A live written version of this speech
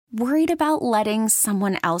Worried about letting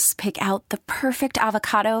someone else pick out the perfect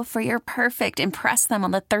avocado for your perfect impress them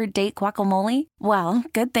on the third date guacamole? Well,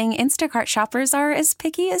 good thing Instacart shoppers are as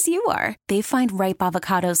picky as you are. They find ripe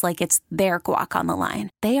avocados like it's their guac on the line.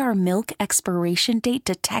 They are milk expiration date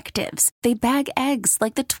detectives. They bag eggs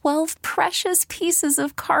like the 12 precious pieces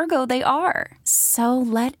of cargo they are. So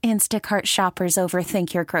let Instacart shoppers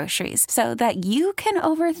overthink your groceries so that you can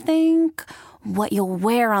overthink what you'll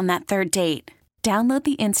wear on that third date. Download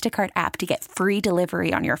the Instacart app to get free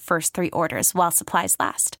delivery on your first 3 orders while supplies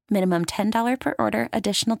last. Minimum $10 per order.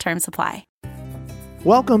 Additional terms apply.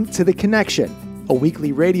 Welcome to The Connection, a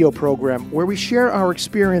weekly radio program where we share our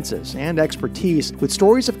experiences and expertise with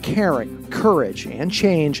stories of caring, courage, and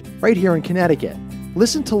change right here in Connecticut.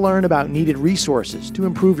 Listen to learn about needed resources to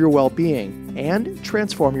improve your well-being and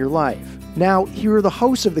transform your life. Now, here are the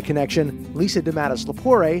hosts of The Connection, Lisa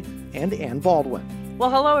DeMatteis-Lepore and Ann Baldwin. Well,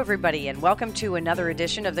 hello, everybody, and welcome to another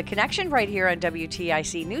edition of The Connection right here on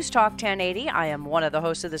WTIC News Talk 1080. I am one of the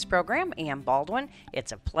hosts of this program, Ann Baldwin.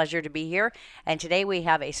 It's a pleasure to be here, and today we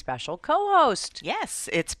have a special co-host. Yes,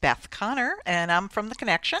 it's Beth Connor, and I'm from The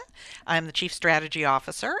Connection. I'm the Chief Strategy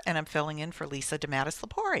Officer, and I'm filling in for Lisa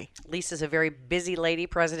DeMatteis-Lepore. Lisa's a very busy lady,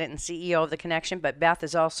 President and CEO of The Connection, but Beth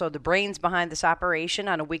is also the brains behind this operation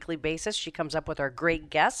on a weekly basis. She comes up with our great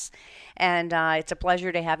guests, and it's a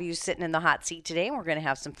pleasure to have you sitting in the hot seat today. We're going to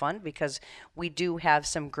have some fun because we do have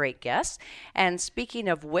some great guests. And speaking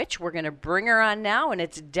of which, we're going to bring her on now, and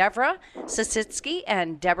it's Deborah Sasitsky,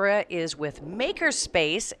 and Deborah is with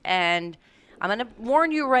Makerspace. And I'm going to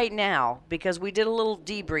warn you right now, because we did a little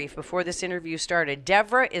debrief before this interview started.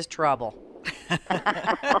 Deborah is trouble.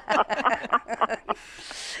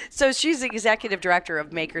 So she's the executive director of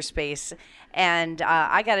Makerspace, and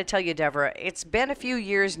I got to tell you, Deborah, it's been a few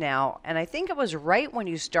years now, and I think it was right when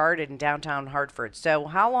you started in downtown Hartford. So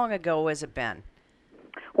how long ago has it been?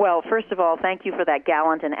 Well, first of all, thank you for that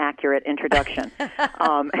gallant and accurate introduction.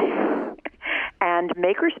 And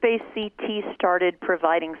Makerspace CT started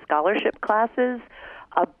providing scholarship classes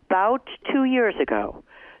about 2 years ago.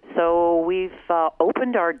 So we've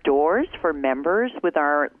opened our doors for members with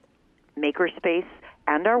our Makerspace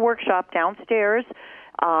and our workshop downstairs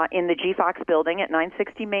in the G. Fox building at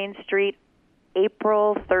 960 Main Street,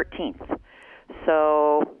 April 13th.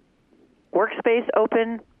 So Workspace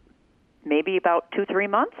open maybe about 2-3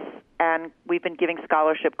 months, and we've been giving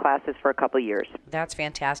scholarship classes for a couple of years. That's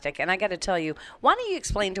fantastic. And I got to tell you, why don't you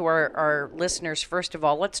explain to our listeners, first of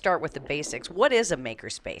all, let's start with the basics. What is a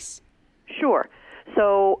Makerspace? Sure.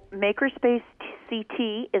 So Makerspace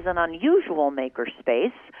CT is an unusual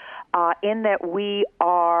makerspace in that we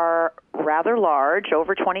are rather large,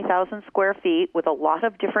 over 20,000 square feet, with a lot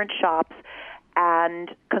of different shops,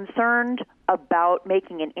 and concerned about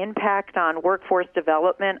making an impact on workforce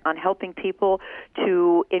development, on helping people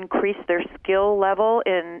to increase their skill level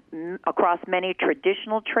across many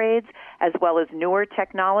traditional trades, as well as newer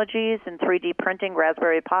technologies in 3D printing,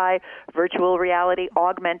 Raspberry Pi, virtual reality,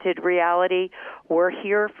 augmented reality. We're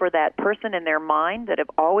here for that person in their mind that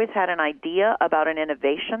have always had an idea about an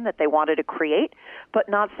innovation that they wanted to create, but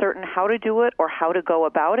not certain how to do it or how to go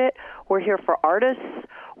about it. We're here for artists.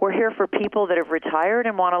 We're here for people that have retired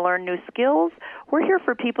and want to learn new skills. We're here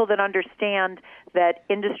for people that understand that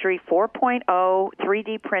Industry 4.0,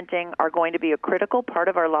 3D printing are going to be a critical part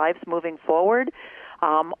of our lives moving forward.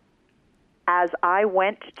 As I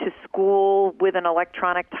went to school with an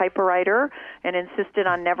electronic typewriter and insisted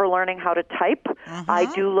on never learning how to type,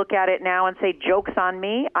 I do look at it now and say, joke's on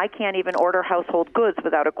me. I can't even order household goods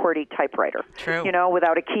without a QWERTY typewriter, True.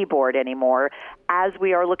 Without a keyboard anymore. As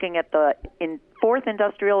we are looking at the fourth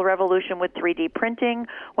industrial revolution with 3D printing,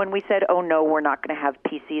 when we said, oh no, we're not going to have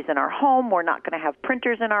PCs in our home, we're not going to have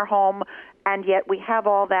printers in our home, and yet we have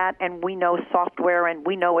all that, and we know software, and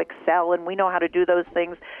we know Excel, and we know how to do those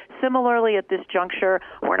things. Similarly, at this juncture,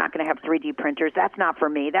 we're not going to have 3D printers. That's not for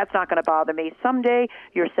me. That's not going to bother me. Someday,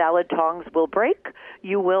 your salad tongs will break.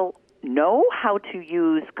 You will know how to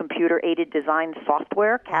use computer-aided design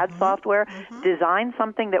software, CAD software, design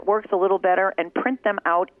something that works a little better, and print them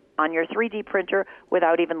out on your 3D printer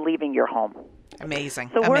without even leaving your home. Amazing.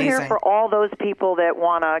 So we're here for all those people that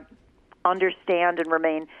want to understand and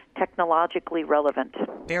remain technologically relevant.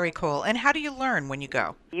 Very cool. And how do you learn when you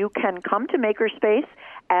go? You can come to Makerspace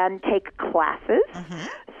and take classes.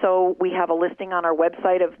 So we have a listing on our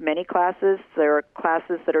website of many classes. There are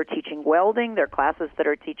classes that are teaching welding. There are classes that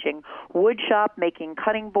are teaching wood shop, making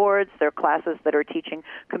cutting boards. There are classes that are teaching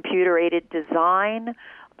computer-aided design.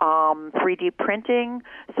 3D printing,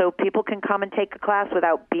 so people can come and take a class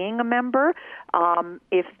without being a member.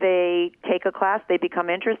 If they take a class, they become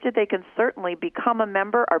interested, they can certainly become a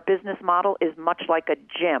member. Our business model is much like a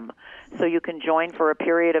gym, so you can join for a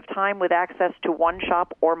period of time with access to one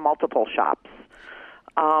shop or multiple shops.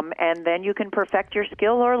 And then you can perfect your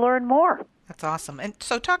skill or learn more. That's awesome. And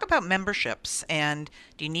so talk about memberships. And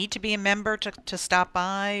do you need to be a member to stop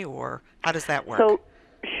by, or how does that work?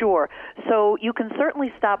 Sure. So you can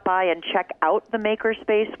certainly stop by and check out the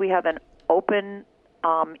Makerspace. We have an open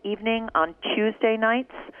evening on Tuesday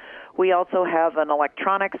nights. We also have an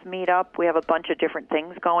electronics meetup. We have a bunch of different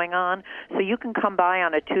things going on. So you can come by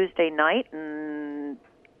on a Tuesday night and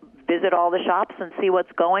visit all the shops and see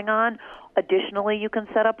what's going on. Additionally, you can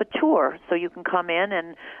set up a tour, so you can come in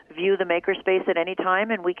and view the Makerspace at any time,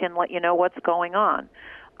 and we can let you know what's going on.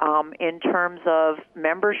 In terms of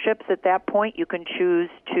memberships, at that point, you can choose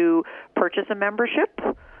to purchase a membership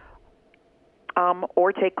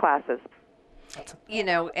or take classes. You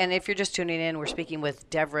know, and if you're just tuning in, we're speaking with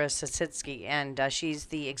Devra Sasitsky, and she's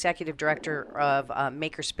the executive director of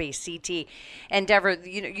Makerspace CT. And Devra,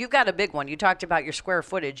 you know, you've got a big one. You talked about your square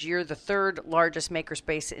footage. You're the third largest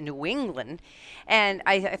Makerspace in New England. And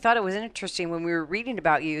I thought it was interesting when we were reading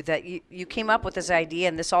about you that you came up with this idea,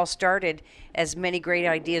 and this all started, as many great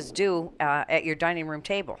ideas do, at your dining room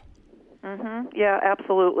table. Mm-hmm. Yeah,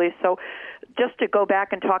 absolutely. So just to go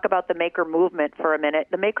back and talk about the maker movement for a minute,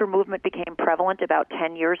 the maker movement became prevalent about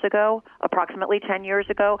 10 years ago, approximately 10 years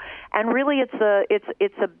ago, and really it's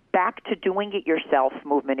a back to doing it yourself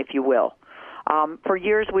movement, if you will. For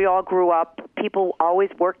years, we all grew up. People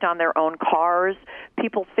always worked on their own cars.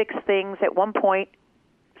 People fixed things. At one point,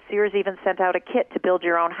 Sears even sent out a kit to build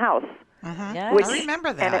your own house. Mm-hmm. Yes. I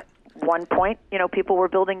remember that. And at one point, you know, people were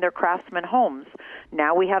building their craftsman homes.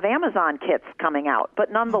 Now we have Amazon kits coming out.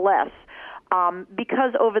 But nonetheless,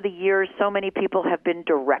 because over the years so many people have been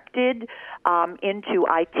directed into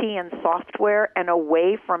IT and software and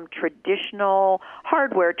away from traditional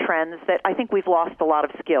hardware trends, that I think we've lost a lot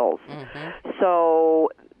of skills. Mm-hmm. So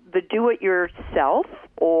the do-it-yourself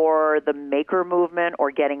or the maker movement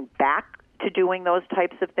or getting back to doing those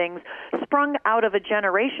types of things sprung out of a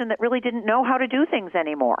generation that really didn't know how to do things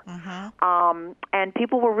anymore. Mm-hmm. And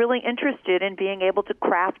people were really interested in being able to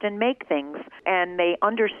craft and make things. And they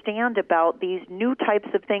understand about these new types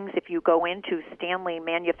of things. If you go into Stanley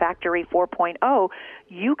Manufactory 4.0,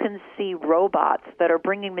 you can see robots that are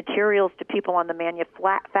bringing materials to people on the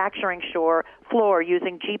manufacturing floor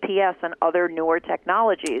using GPS and other newer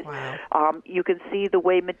technologies. Wow. You can see the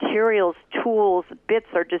way materials, tools, bits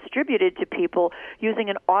are distributed to people using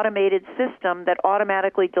an automated system that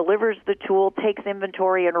automatically delivers the tool, takes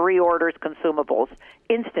inventory, and reorders consumables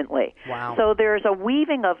instantly. Wow. So there's a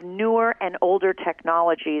weaving of newer and older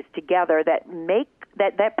technologies together that make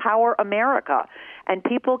that power America. And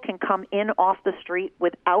people can come in off the street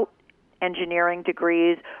without engineering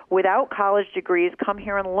degrees, without college degrees, come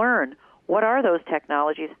here and learn. What are those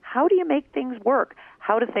technologies? How do you make things work?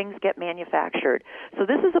 How do things get manufactured? So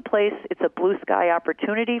this is a place, it's a blue sky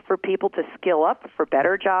opportunity for people to skill up for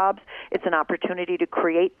better jobs. It's an opportunity to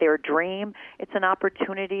create their dream. It's an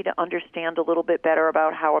opportunity to understand a little bit better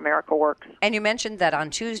about how America works. And you mentioned that on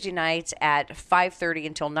Tuesday nights at 5:30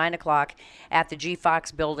 until 9 o'clock at the G.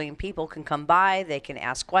 Fox building, people can come by, they can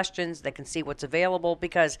ask questions, they can see what's available,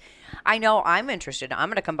 because I know I'm interested. I'm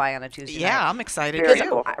going to come by on a Tuesday night. Yeah, I'm excited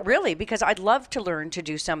too. Really, because I'd love to learn to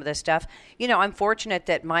do some of this stuff. You know, I'm fortunate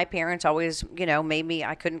that my parents always, you know, made me,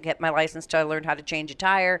 I couldn't get my license till I learned how to change a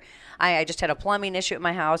tire. I just had a plumbing issue at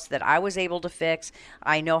my house that I was able to fix.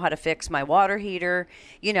 I know how to fix my water heater.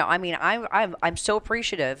 You know, I mean, I'm so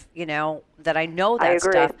appreciative, you know, that I know that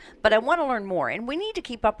stuff, but I want to learn more, and we need to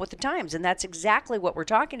keep up with the times, and that's exactly what we're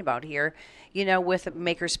talking about here, you know, with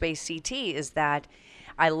Makerspace CT, is that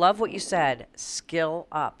I love what you said, skill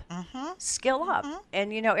up. Mm-hmm. Skill up. Mm-hmm.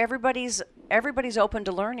 And, you know, everybody's open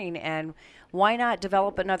to learning, and why not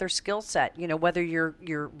develop another skill set? You know, whether you're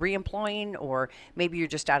reemploying, or maybe you're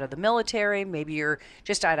just out of the military, maybe you're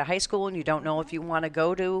just out of high school and you don't know if you want to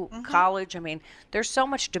go to mm-hmm. college. I mean, there's so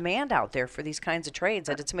much demand out there for these kinds of trades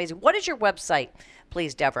that it's amazing. What is your website,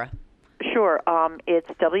 please, Devra? Sure. It's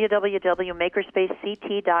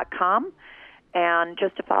www.makerspacect.com. And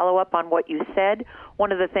just to follow up on what you said,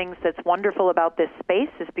 One of the things that's wonderful about this space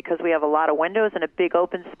is because we have a lot of windows and a big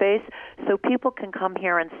open space, so people can come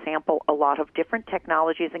here and sample a lot of different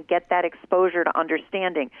technologies and get that exposure to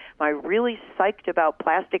understanding. Am I really psyched about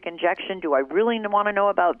plastic injection? Do I really want to know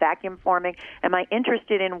about vacuum forming? Am I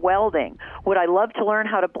interested in welding? Would I love to learn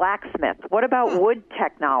how to blacksmith? What about wood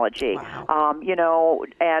technology? Wow.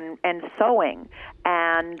 And sewing.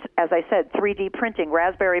 And as I said, 3D printing,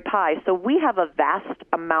 Raspberry Pi. So we have a vast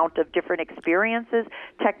amount of different experiences,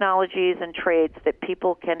 technologies, and trades that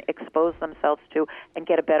people can expose themselves to and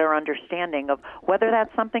get a better understanding of whether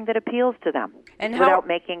that's something that appeals to them And without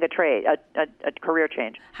making a career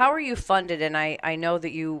change. How are you funded? And I know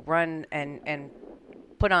that you run and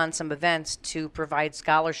put on some events to provide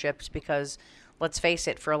scholarships because, let's face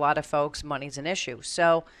it, for a lot of folks, money's an issue.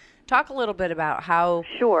 So talk a little bit about how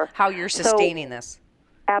you're sustaining this.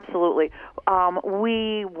 Absolutely.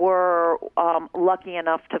 We were lucky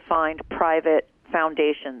enough to find private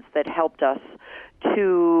foundations that helped us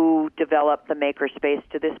to develop the makerspace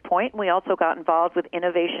to this point. We also got involved with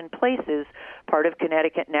Innovation Places, part of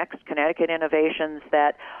Connecticut Next, Connecticut Innovations,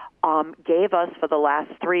 that gave us for the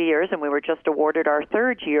last 3 years, and we were just awarded our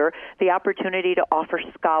third year, the opportunity to offer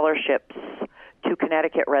scholarships to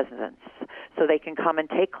Connecticut residents so they can come and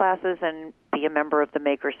take classes and be a member of the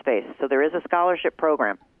makerspace. So there is a scholarship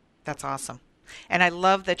program. That's awesome. And I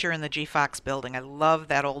love that you're in the GFox building. I love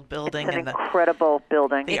that old building. It's an incredible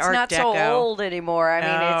building. The It's Art not Deco. so old anymore. I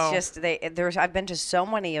mean, No. it's just I've been to so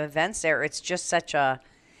many events there. It's just such a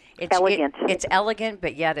Elegant. It's elegant,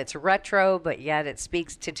 but yet it's retro, but yet it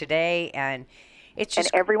speaks to today, and it's And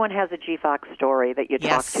just everyone has a GFox story that you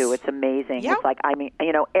Yes. talk to. It's amazing. Yep. It's like, I mean,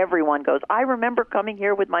 everyone goes, I remember coming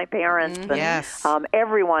here with my parents. And, Yes.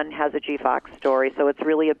 everyone has a GFox story, so it's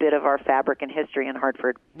really a bit of our fabric and history in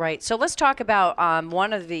Hartford. right. So let's talk about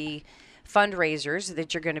one of the fundraisers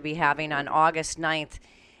that you're going to be having on August 9th.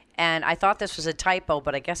 And I thought this was a typo,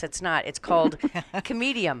 but I guess it's not. It's called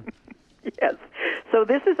Comedium. Yes. So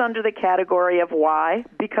this is under the category of why,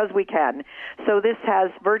 because we can. So this has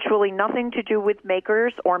virtually nothing to do with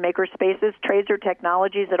makers or maker spaces, trades, or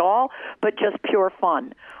technologies at all, but just pure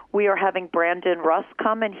fun. We are having Brandon Russ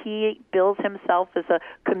come, and he bills himself as a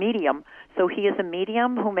comedian. So he is a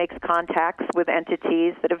medium who makes contacts with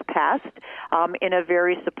entities that have passed in a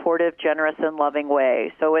very supportive, generous, and loving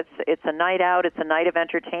way. So it's a night out. It's a night of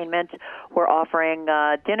entertainment. We're offering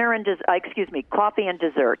coffee and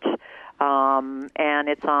dessert. And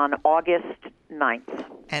it's on August 9th.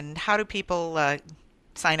 And how do people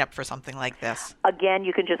sign up for something like this? Again,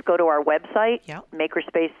 you can just go to our website, Yep.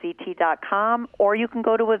 makerspacect.com, or you can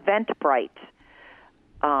go to Eventbrite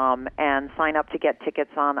and sign up to get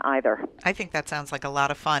tickets on either. I think that sounds like a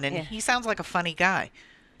lot of fun. And he sounds like a funny guy.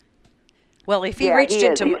 Well, if he Yeah, reached he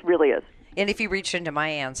is. into He really is. And if he reached into my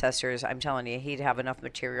ancestors, I'm telling you, he'd have enough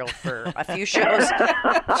material for a few shows.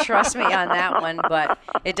 Trust me on that one. But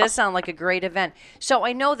it does sound like a great event. So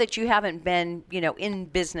I know that you haven't been, in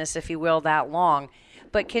business, if you will, that long.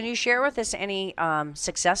 But can you share with us any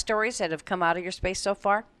success stories that have come out of your space so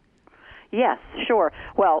far? Yes, sure.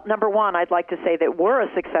 Well, number one, I'd like to say that we're a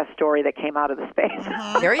success story that came out of the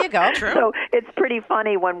space. There you go. True. So it's pretty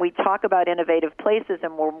funny when we talk about innovative places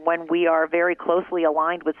and when we are very closely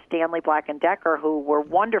aligned with Stanley Black & Decker, who were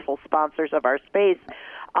wonderful sponsors of our space,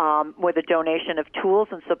 with a donation of tools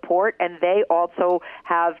and support, and they also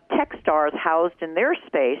have Techstars housed in their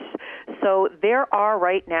space. So there are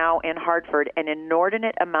right now in Hartford an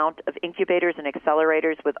inordinate amount of incubators and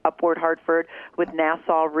accelerators with Upward Hartford, with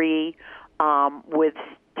Nassau Re, with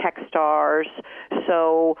Techstars.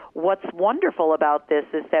 So what's wonderful about this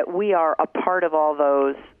is that we are a part of all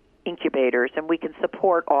those incubators, and we can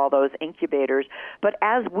support all those incubators. But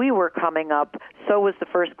as we were coming up, so was the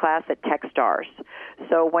first class at Techstars.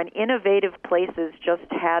 So when Innovative Places just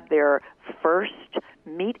had their first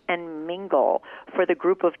meet and mingle for the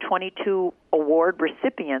group of 22 award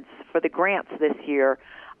recipients for the grants this year,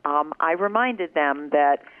 I reminded them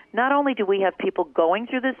that not only do we have people going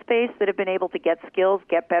through this space that have been able to get skills,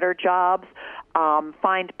 get better jobs,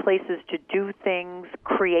 find places to do things,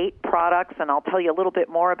 create products, and I'll tell you a little bit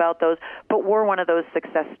more about those, but we're one of those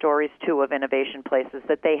success stories, too, of Innovation Places,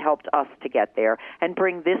 that they helped us to get there and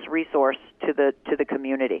bring this resource to the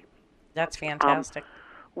community. That's fantastic.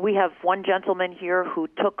 We have one gentleman here who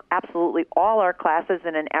took absolutely all our classes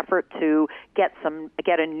in an effort to get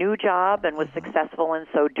a new job and was successful in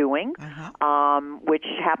so doing, which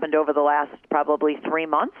happened over the last probably 3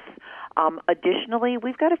 months. Additionally,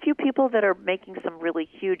 we've got a few people that are making some really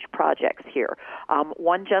huge projects here.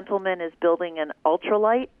 One gentleman is building an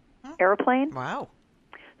ultralight airplane, Wow.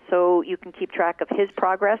 so you can keep track of his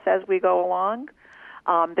progress as we go along.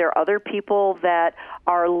 There are other people that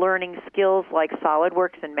are learning skills like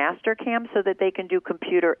SolidWorks and Mastercam so that they can do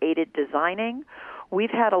computer-aided designing.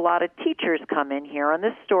 We've had a lot of teachers come in here, and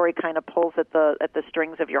this story kind of pulls at the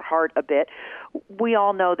strings of your heart a bit. We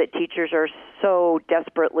all know that teachers are so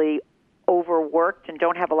desperately overworked and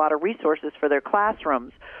don't have a lot of resources for their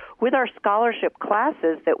classrooms. With our scholarship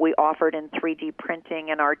classes that we offered in 3D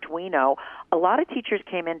printing and Arduino, a lot of teachers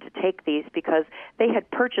came in to take these because they had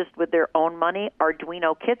purchased with their own money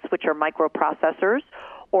Arduino kits, which are microprocessors,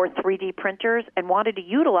 or 3D printers, and wanted to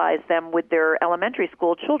utilize them with their elementary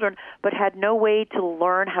school children, but had no way to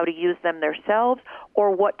learn how to use them themselves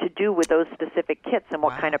or what to do with those specific kits and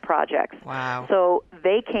what kind of projects. Wow. So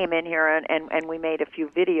they came in here, and we made a few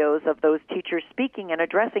videos of those teachers speaking and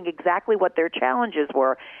addressing exactly what their challenges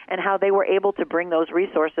were and how they were able to bring those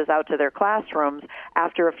resources out to their classrooms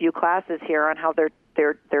after a few classes here, and how their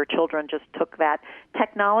children just took that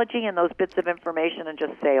technology and those bits of information and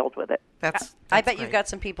just sailed with it. That's I bet great. you've got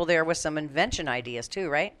some people there with some invention ideas too,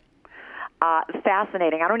 right?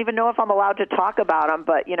 Fascinating. I don't even know if I'm allowed to talk about them,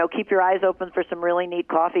 but, keep your eyes open for some really neat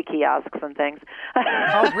coffee kiosks and things.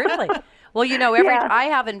 Oh, really? Well, Yeah. I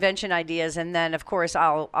have invention ideas, and then of course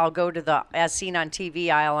I'll go to the as seen on TV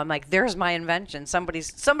aisle. I'm like, there's my invention. Somebody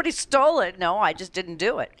stole it. No, I just didn't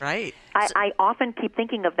do it. Right. I often keep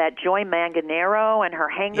thinking of that Joy Manganero and her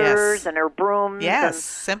hangers Yes. and her brooms. Yes, and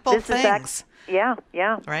simple this is things. Yeah.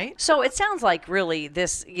 Right? So it sounds like really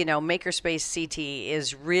this, Makerspace CT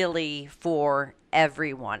is really for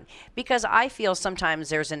everyone, because I feel sometimes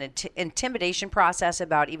there's an intimidation process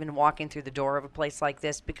about even walking through the door of a place like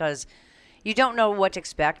this, because you don't know what to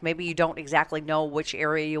expect. Maybe you don't exactly know which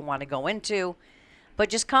area you want to go into, but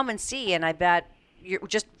just come and see. And I bet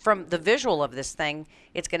just from the visual of this thing,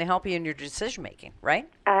 it's going to help you in your decision making, right?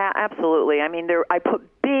 Absolutely. I mean, I put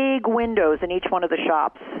big windows in each one of the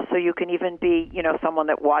shops, so you can even be, someone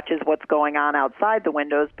that watches what's going on outside the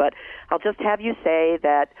windows. But I'll just have you say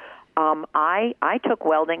that I took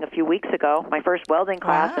welding a few weeks ago, my first welding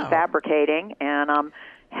class in Wow. fabricating, and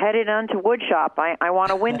headed on to wood shop. I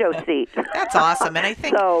want a window seat. That's awesome. And I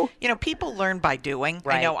think, So- people learn by doing.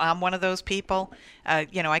 Right. I know I'm one of those people. I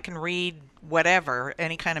can read whatever,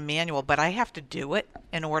 any kind of manual, but I have to do it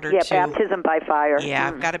in order Yeah, to. baptism by fire. Yeah,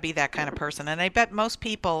 I've got to be that kind of person. And I bet most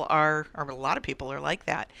people are, or a lot of people are like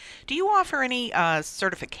that. Do you offer any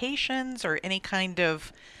certifications or any kind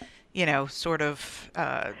of, sort of.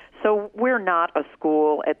 So we're not a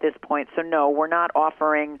school at this point. So no, we're not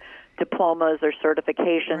offering diplomas or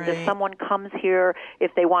certifications. Right. If someone comes here,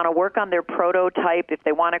 if they want to work on their prototype, if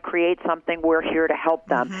they want to create something, we're here to help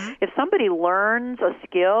them. Mm-hmm. If somebody learns a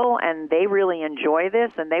skill and they really enjoy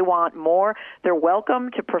this and they want more, they're welcome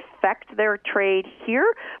to perfect their trade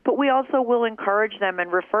here, but we also will encourage them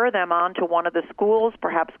and refer them on to one of the schools,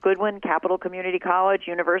 perhaps Goodwin, Capital Community College,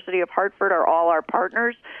 University of Hartford are all our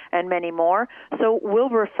partners, and many more. So we'll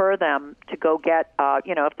refer them to go get,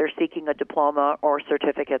 if they're seeking a diploma or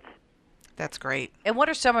certificates. That's great. And what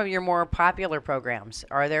are some of your more popular programs?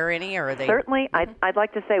 Are there any, or are they? Certainly, I'd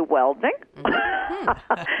like to say welding.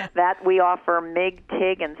 That we offer MIG,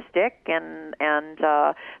 TIG, and stick, and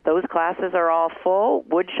those classes are all full.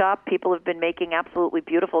 Wood shop, people have been making absolutely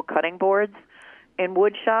beautiful cutting boards in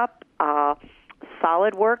wood shop.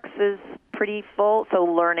 SolidWorks is pretty full, so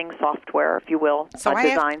learning software, if you will, So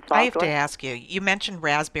design software. I have to ask you. You mentioned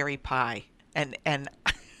Raspberry Pi, and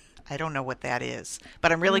I don't know what that is,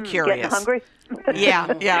 but I'm really curious. Getting hungry?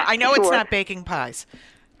 Yeah. I know it's Sure. not baking pies.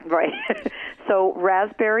 Right. So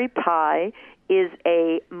Raspberry Pi is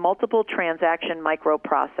a multiple transaction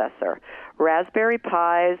microprocessor. Raspberry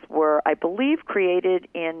Pis were, I believe, created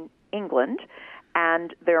in England,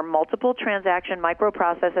 and they're multiple transaction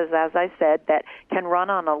microprocessors, as I said, that can run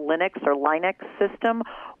on a Linux or Linux system,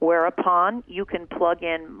 whereupon you can plug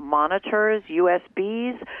in monitors,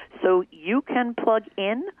 USBs, so you can plug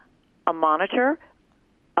in a monitor,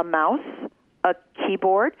 a mouse, a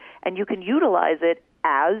keyboard, and you can utilize it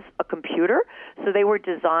as a computer. So they were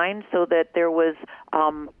designed so that there was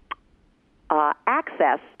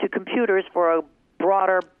access to computers for a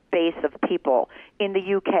broader base of people in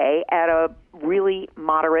the UK at a really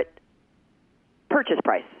moderate purchase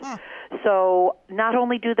price. So not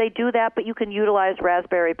only do they do that, but you can utilize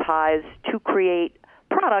Raspberry Pis to create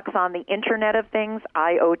products on the Internet of Things,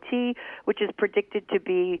 IoT, which is predicted to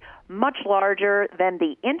be much larger than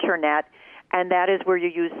the Internet, and that is where you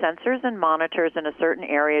use sensors and monitors in a certain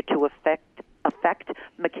area to affect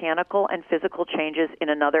mechanical and physical changes in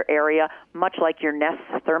another area, much like your Nest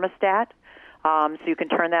thermostat. So you can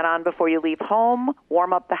turn that on before you leave home,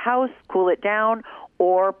 warm up the house, cool it down,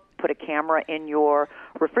 or put a camera in your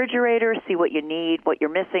refrigerator, see what you need, what you're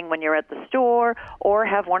missing when you're at the store, or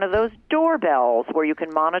have one of those doorbells where you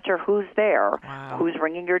can monitor who's there, who's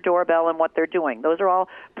ringing your doorbell and what they're doing. Those are all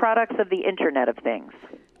products of the Internet of Things.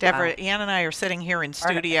 Deborah, Ann and I are sitting here in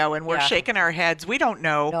studio, and we're shaking our heads. We don't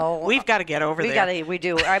know. No. We've got to get over there. We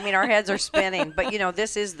do. I mean, our heads are spinning. But,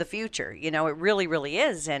 this is the future. It really, really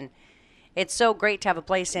is. And it's so great to have a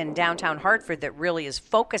place in downtown Hartford that really is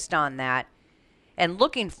focused on that and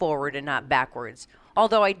looking forward and not backwards.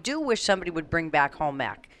 Although I do wish somebody would bring back home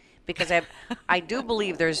ec. Because I do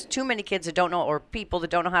believe there's too many kids that don't know, or people that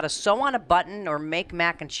don't know how to sew on a button or make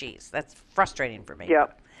mac and cheese. That's frustrating for me.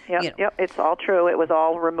 Yep. Yep, it's all true. It was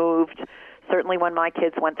all removed. Certainly when my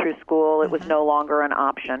kids went through school, it was no longer an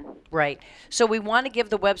option. Right. So we want to give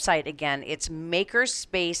the website again. It's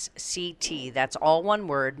Makerspace CT. That's all one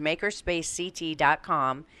word,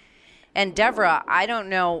 makerspaceCT.com. And Deborah, I don't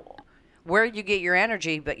know where you get your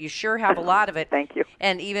energy, but you sure have a lot of it. Thank you.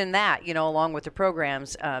 And even that, along with the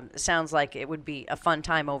programs, sounds like it would be a fun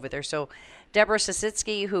time over there. So Deborah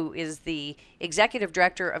Sasitsky, who is the executive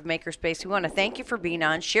director of Makerspace, we want to thank you for being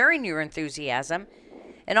on, sharing your enthusiasm,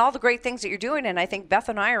 and all the great things that you're doing. And I think Beth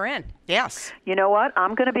and I are in. Yes. You know what?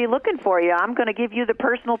 I'm going to be looking for you. I'm going to give you the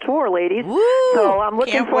personal tour, ladies. Woo! So I'm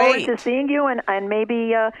looking forward wait. to seeing you, and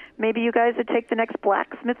maybe you guys would take the next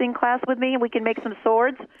blacksmithing class with me, and we can make some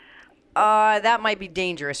swords. That might be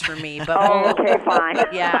dangerous for me, but okay, fine.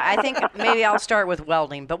 Yeah, I think maybe I'll start with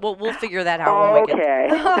welding, but we'll figure that out when we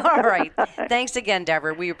get. All right. Thanks again,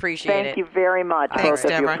 Deborah. We appreciate it. Thank you very much. Thanks, both of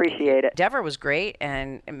Deborah. you. Appreciate it. Deborah was great,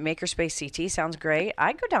 and Makerspace CT sounds great.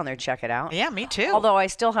 I'd go down there and check it out. Yeah, me too. Although I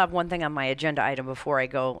still have one thing on my agenda item before I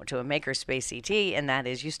go to a Makerspace CT, and that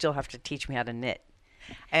is you still have to teach me how to knit.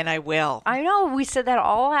 And I will. I know. We said that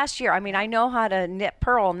all last year. I mean, I know how to knit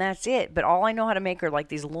pearl, and that's it. But all I know how to make are like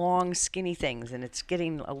these long, skinny things, and it's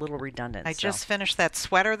getting a little redundant. I just finished that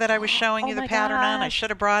sweater that I was showing you the my pattern on. I gosh. should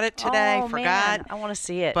have brought it today. Oh, Forgot. man. I want to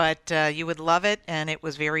see it. But you would love it, and it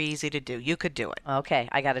was very easy to do. You could do it. Okay,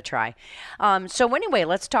 I got to try. So anyway,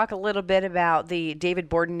 let's talk a little bit about the David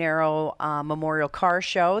Bordenero Memorial Car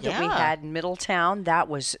Show that we Yeah. had in Middletown. That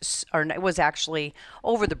was, it was actually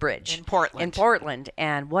over the bridge In Portland. In Portland,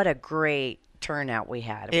 and what a great turnout we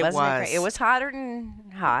had. It Wasn't was. great? It was hotter than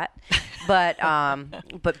hot, but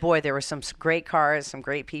boy, there were some great cars, some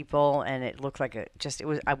great people, and it looked like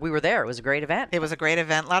we were there. It was a great event. It was a great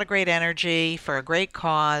event, a lot of great energy for a great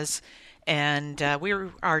cause, and we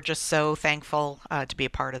are just so thankful to be a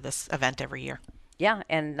part of this event every year. Yeah,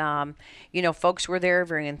 and folks were there,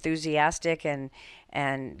 very enthusiastic, and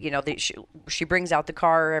she brings out the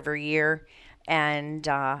car every year, and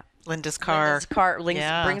Linda's car.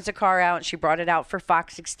 Yeah. Brings the car out, and she brought it out for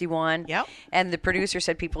Fox 61. Yep. And the producer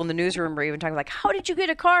said people in the newsroom were even talking like, how did you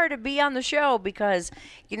get a car to be on the show? Because,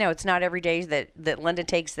 it's not every day that Linda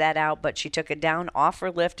takes that out, but she took it down off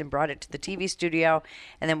her lift and brought it to the TV studio,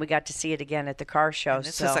 and then we got to see it again at the car show. And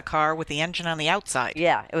this is a car with the engine on the outside.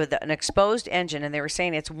 Yeah, with an exposed engine, and they were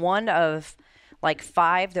saying it's one of like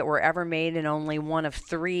 5 that were ever made and only one of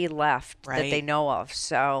 3 left that they know of.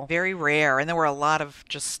 So very rare, and there were a lot of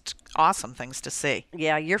just awesome things to see.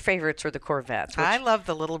 Yeah, your favorites were the Corvettes. I love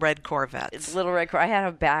the little red Corvettes. Little red I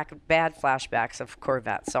had bad flashbacks of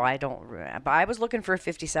Corvettes, so I don't. But I was looking for a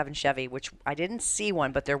 '57 Chevy, which I didn't see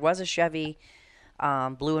one, but there was a Chevy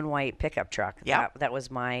blue and white pickup truck. Yeah, that was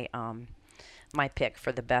my my pick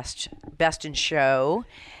for the best in show.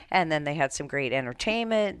 And then they had some great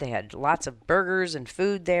entertainment. They had lots of burgers and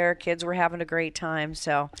food there. Kids were having a great time.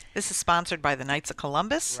 So this is sponsored by the Knights of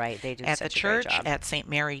Columbus. Right, they do at such the a great church job. at St.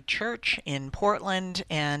 Mary Church in Portland,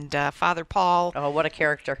 and Father Paul. Oh, what a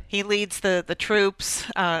character! He leads the troops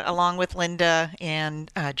along with Linda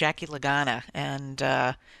and Jackie Lagana, and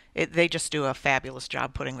they just do a fabulous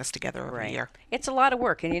job putting this together every year. It's a lot of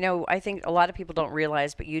work, and I think a lot of people don't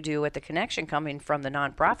realize, but you do at the Connection, coming from the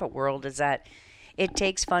nonprofit world, is that it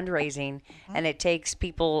takes fundraising and it takes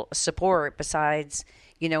people support besides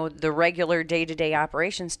the regular day-to-day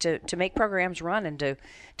operations to make programs run and to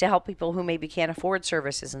help people who maybe can't afford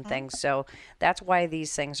services and things. So that's why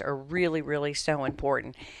these things are really, really so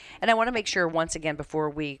important. And I want to make sure, once again, before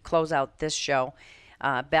we close out this show,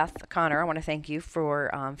 Beth Connor, I want to thank you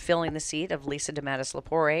for filling the seat of Lisa DeMattis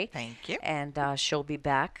Lepore. Thank you. And she'll be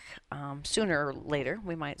back sooner or later.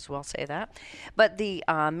 We might as well say that. But the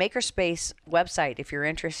Makerspace website, if you're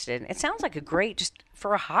interested, it sounds like a great, just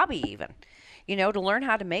for a hobby even, to learn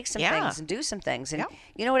how to make some things and do some things. And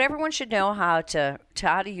you know what? Everyone should know how to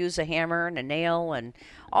use a hammer and a nail and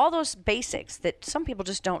all those basics that some people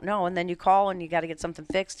just don't know. And then you call and you got to get something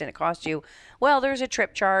fixed, and it costs you, there's a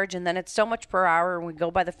trip charge, and then it's so much per hour, and we go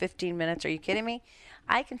by the 15 minutes. Are you kidding me?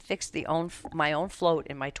 I can fix my own float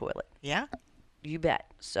in my toilet. Yeah. You bet.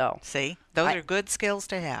 So see, those are good skills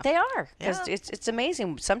to have. They are, because it's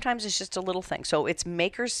amazing. Sometimes it's just a little thing. So it's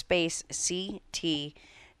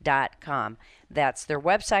makerspacect.com. That's their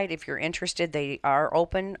website. If you're interested, they are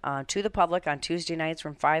open to the public on Tuesday nights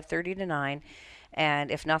from 5:30 to 9.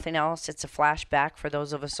 And if nothing else, it's a flashback for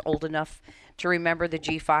those of us old enough to remember the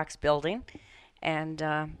G. Fox building. And,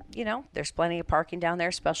 there's plenty of parking down there,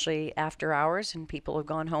 especially after hours, and people have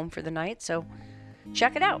gone home for the night. So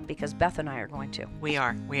check it out, because Beth and I are going to. We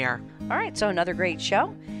are. All right, so another great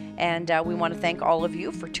show. And we want to thank all of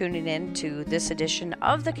you for tuning in to this edition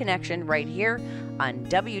of The Connection right here on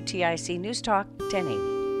WTIC News Talk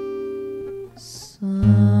 1080.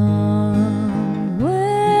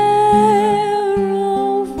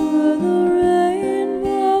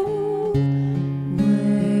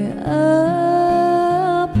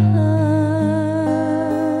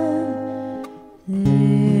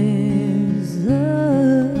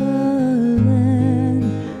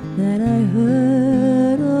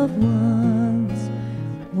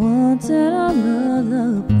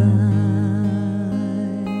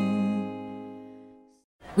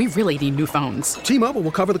 We really need new phones. T-Mobile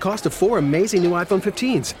will cover the cost of 4 amazing new iPhone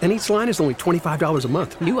 15s, and each line is only $25 a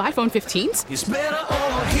month. New iPhone 15s? It's better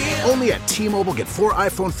over here. Only at T-Mobile, get 4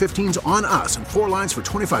 iPhone 15s on us and 4 lines for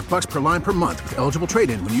 $25 per line per month with eligible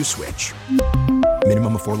trade-in when you switch.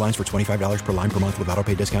 Minimum of 4 lines for $25 per line per month with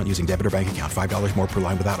autopay discount using debit or bank account. $5 more per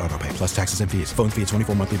line without autopay, plus taxes and fees. Phone fee at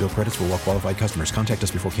 24 monthly bill credits for well-qualified customers. Contact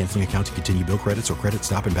us before canceling account to continue bill credits or credit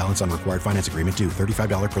stop and balance on required finance agreement due.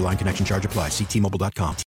 $35 per line connection charge applies. See T-Mobile.com.